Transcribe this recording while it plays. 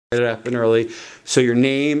it up and early. So your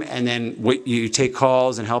name, and then what you take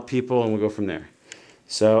calls and help people, and we'll go from there.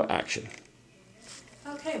 So action.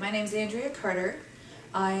 Okay, my name's Andrea Carter.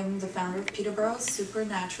 I'm the founder of Peterborough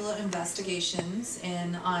Supernatural Investigations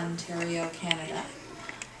in Ontario, Canada.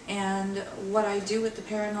 And what I do with the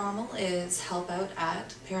paranormal is help out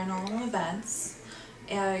at paranormal events.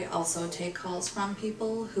 I also take calls from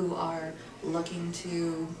people who are looking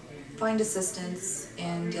to find assistance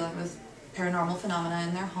in dealing with paranormal phenomena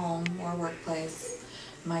in their home or workplace.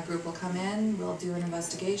 My group will come in, we'll do an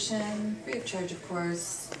investigation, free of charge of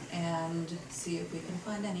course, and see if we can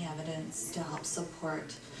find any evidence to help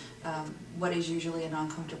support what is usually an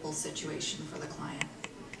uncomfortable situation for the client.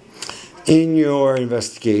 In your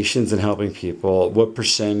investigations and helping people, what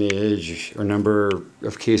percentage or number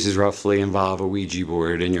of cases roughly involve a Ouija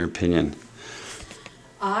board, in your opinion?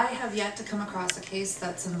 I have yet to come across a case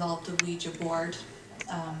that's involved a Ouija board.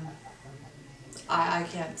 I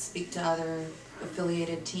can't speak to other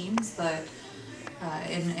affiliated teams, but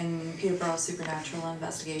in Peterborough Supernatural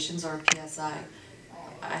Investigations, or PSI,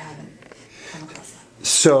 I haven't come across that.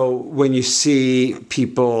 So when you see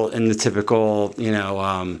people in the typical,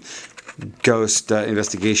 ghost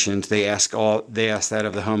investigations, they ask that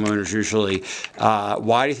of the homeowners usually.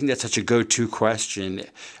 Why do you think that's such a go-to question?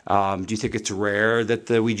 Do you think it's rare that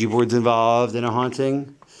the Ouija board's involved in a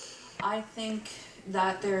haunting? I think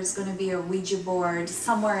that there's going to be a Ouija board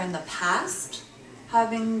somewhere in the past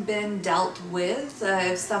having been dealt with.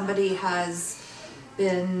 If somebody has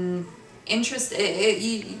been interested,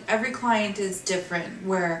 every client is different,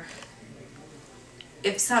 where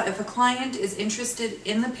if a client is interested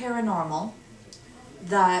in the paranormal,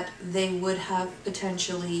 that they would have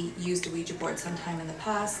potentially used a Ouija board sometime in the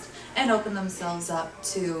past and opened themselves up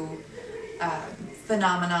to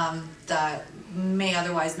phenomenon that may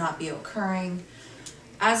otherwise not be occurring,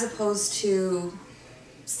 as opposed to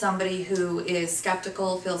somebody who is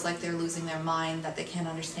skeptical, feels like they're losing their mind, that they can't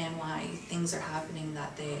understand why things are happening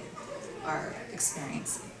that they are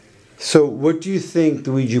experiencing. So what do you think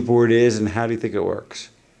the Ouija board is, and how do you think it works?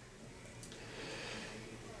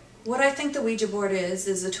 What I think the Ouija board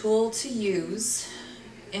is a tool to use,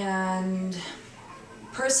 and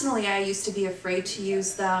personally I used to be afraid to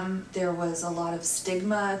use them. There was a lot of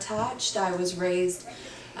stigma attached. I was raised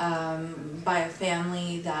by a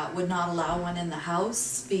family that would not allow one in the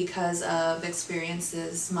house because of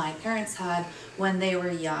experiences my parents had when they were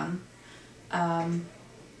young.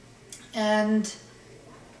 And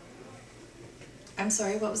I'm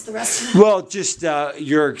sorry, what was the rest of it? Well, just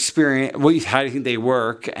your experience. How do you think they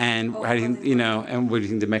work, and how do you, and what do you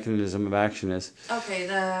think the mechanism of action is? Okay,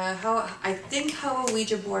 I think how a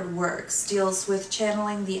Ouija board works deals with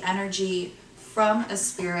channeling the energy from a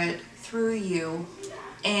spirit through you,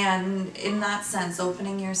 and in that sense,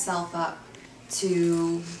 opening yourself up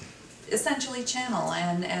to essentially channel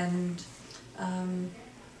and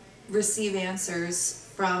receive answers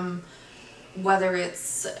from, whether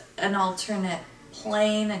it's an alternate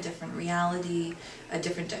plane, a different reality, a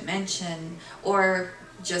different dimension, or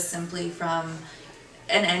just simply from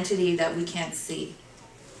an entity that we can't see.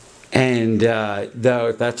 And though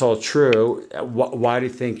if that's all true, why do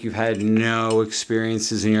you think you've had no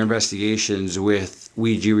experiences in your investigations with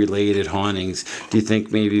Ouija-related hauntings? Do you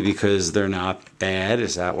think maybe because they're not bad?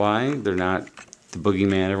 Is that why? They're not the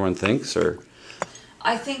boogeyman everyone thinks? Or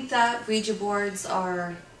I think that Ouija boards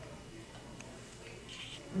are...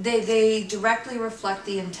 They directly reflect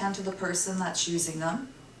the intent of the person that's using them,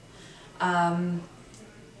 and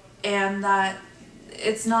that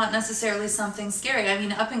it's not necessarily something scary. I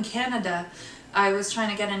mean, up in Canada, I was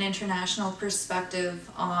trying to get an international perspective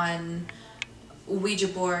on Ouija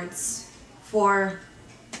boards for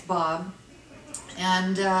Bob,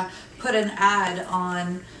 and put an ad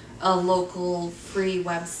on a local free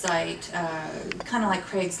website, kind of like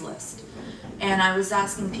Craigslist. And I was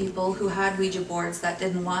asking people who had Ouija boards that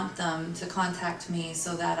didn't want them to contact me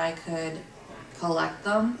so that I could collect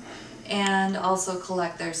them and also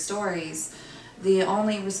collect their stories. The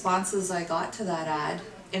only responses I got to that ad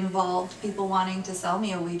involved people wanting to sell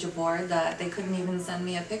me a Ouija board that they couldn't even send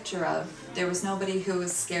me a picture of. There was nobody who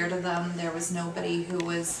was scared of them. There was nobody who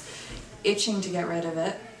was itching to get rid of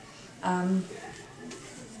it. I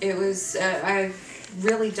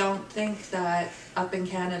really don't think that up in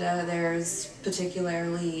Canada there's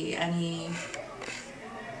particularly any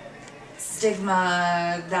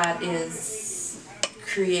stigma that is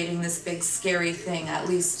creating this big scary thing, at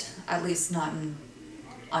least not in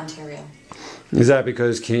Ontario. is that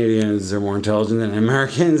because Canadians are more intelligent than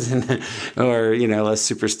Americans, or less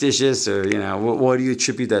superstitious, or what do you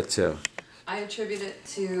attribute that to? I attribute it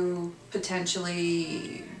to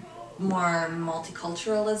potentially more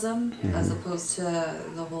multiculturalism as opposed to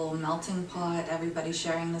the whole melting pot, everybody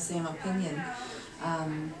sharing the same opinion.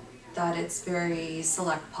 That it's very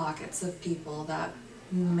select pockets of people that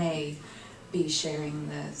may be sharing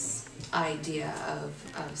this idea of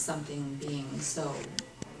something being so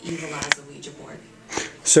evil as a Ouija board.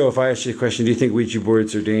 So if I ask you a question, do you think Ouija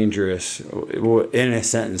boards are dangerous? In a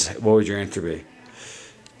sentence, what would your answer be?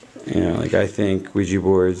 You know, like I think Ouija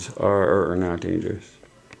boards are or are not dangerous.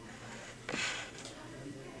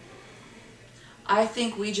 I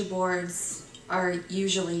think Ouija boards are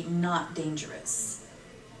usually not dangerous.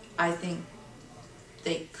 I think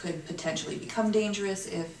they could potentially become dangerous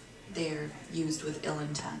if they're used with ill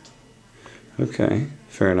intent. Okay,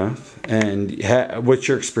 fair enough. And what's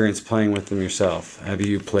your experience playing with them yourself? Have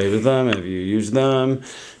you played with them? Have you used them?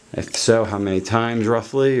 If so, how many times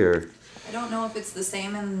roughly? Or I don't know if it's the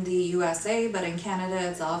same in the USA, but in Canada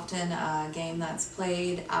it's often a game that's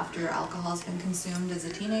played after alcohol's been consumed as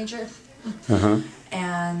a teenager.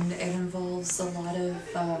 And it involves a lot of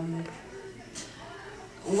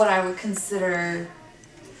what I would consider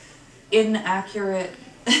inaccurate,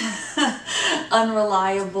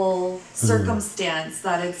 unreliable circumstance,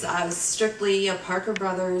 that it's strictly a Parker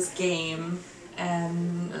Brothers game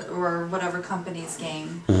and or whatever company's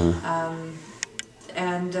game.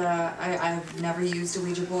 I've never used a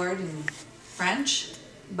Ouija board in French,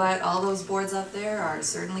 but all those boards up there are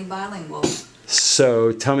certainly bilingual.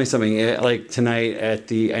 so tell me something. Like tonight at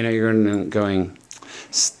the, I know you're going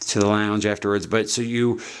to the lounge afterwards, but so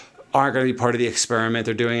you aren't going to be part of the experiment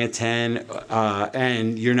they're doing at 10,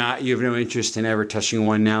 and you have no interest in ever touching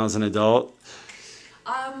one now as an adult?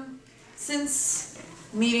 Since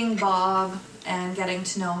meeting Bob and getting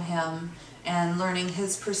to know him and learning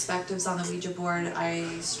his perspectives on the Ouija board,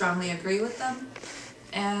 I strongly agree with them.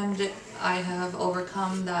 And I have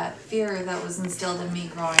overcome that fear that was instilled in me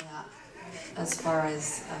growing up as far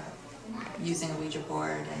as using a Ouija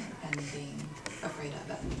board and being afraid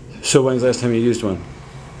of it. So when's the last time you used one?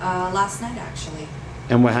 Last night, actually.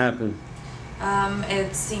 And what happened?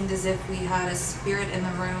 It seemed as if we had a spirit in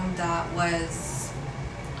the room that was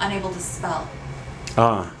unable to spell.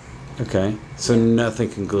 Ah, okay. So nothing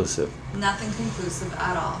conclusive. Nothing conclusive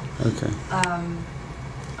at all. Okay.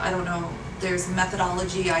 I don't know. There's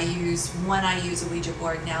methodology I use when I use a Ouija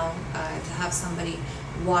board now to have somebody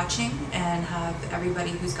watching and have everybody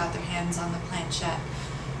who's got their hands on the planchette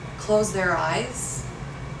close their eyes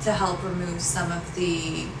to help remove some of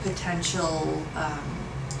the potential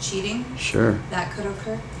cheating Sure. that could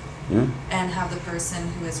occur. Yeah. And have the person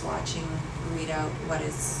who is watching read out what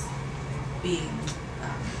is being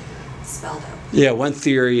spelled out. Yeah, one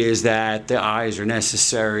theory is that the eyes are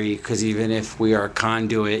necessary because even if we are a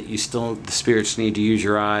conduit, the spirits need to use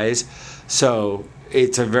your eyes. So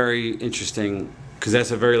it's a very interesting, because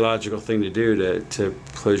that's a very logical thing to do, to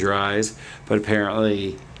close your eyes. But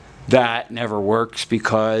apparently that never works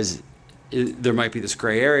because there might be this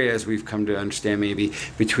gray area, as we've come to understand, maybe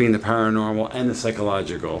between the paranormal and the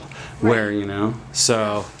psychological, where,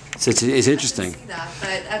 so it's interesting. I can see that,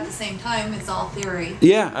 but at the same time, it's all theory.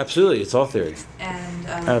 Yeah, absolutely. It's all theory. And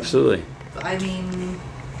Absolutely. I mean,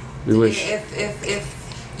 We wish.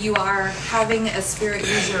 if you are having a spirit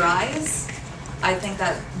use your eyes, I think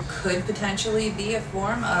that could potentially be a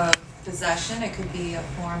form of possession. It could be a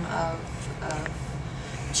form of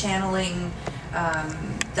channeling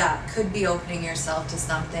that could be opening yourself to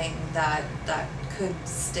something that could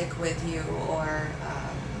stick with you or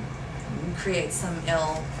create some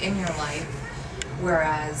ill in your life.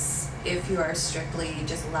 Whereas if you are strictly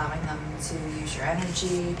just allowing them to use your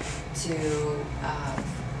energy, to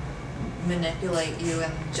manipulate you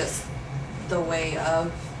in just the way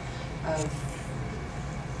of I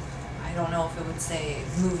don't know if it would say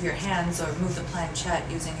move your hands or move the planchette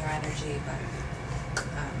using your energy, but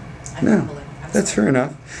I'm mumbling. That's fair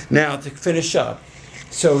enough. Now, to finish up,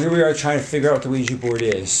 so here we are trying to figure out what the Ouija board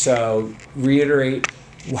is. So, reiterate,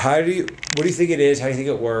 what do you think it is, how do you think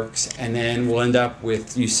it works, and then we'll end up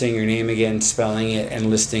with you saying your name again, spelling it, and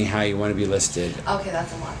listing how you want to be listed. Okay,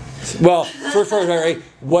 that's a lot. Well, first, right,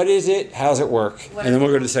 what is it, how does it work, and then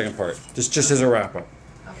we'll go to the second part, just as a wrap-up.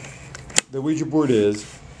 Okay. The Ouija board is?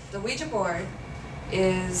 The Ouija board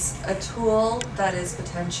is a tool that is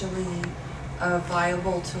potentially a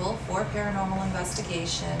viable tool for paranormal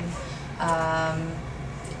investigation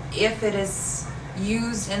if it is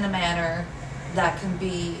used in a manner that can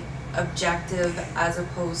be objective as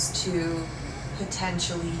opposed to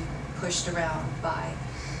potentially pushed around by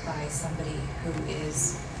somebody who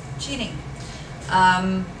is cheating.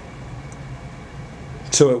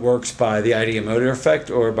 So it works by the ideomotor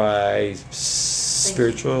effect or by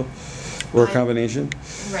spiritual? or a combination?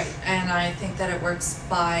 Right, and I think that it works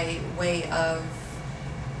by way of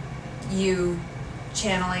you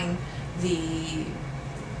channeling the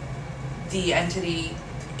entity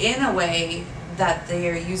in a way that they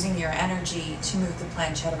are using your energy to move the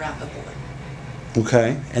planchette around the board.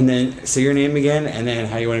 Okay, and then say your name again, and then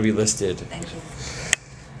how you want to be listed. Thank you.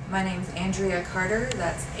 My name's Andrea Carter.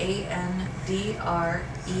 That's ANDREACARD,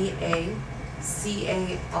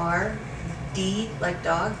 like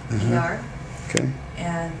dog, ER. Okay.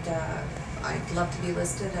 And I'd love to be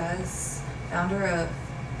listed as founder of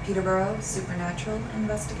Peterborough Supernatural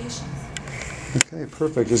Investigations. Okay,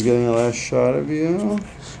 perfect. Just getting a last shot of you.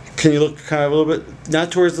 Can you look kind of a little bit,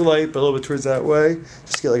 not towards the light, but a little bit towards that way?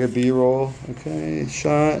 Just get like a B-roll. Okay,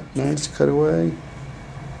 shot. Nice, cut away.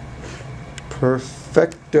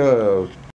 Perfecto.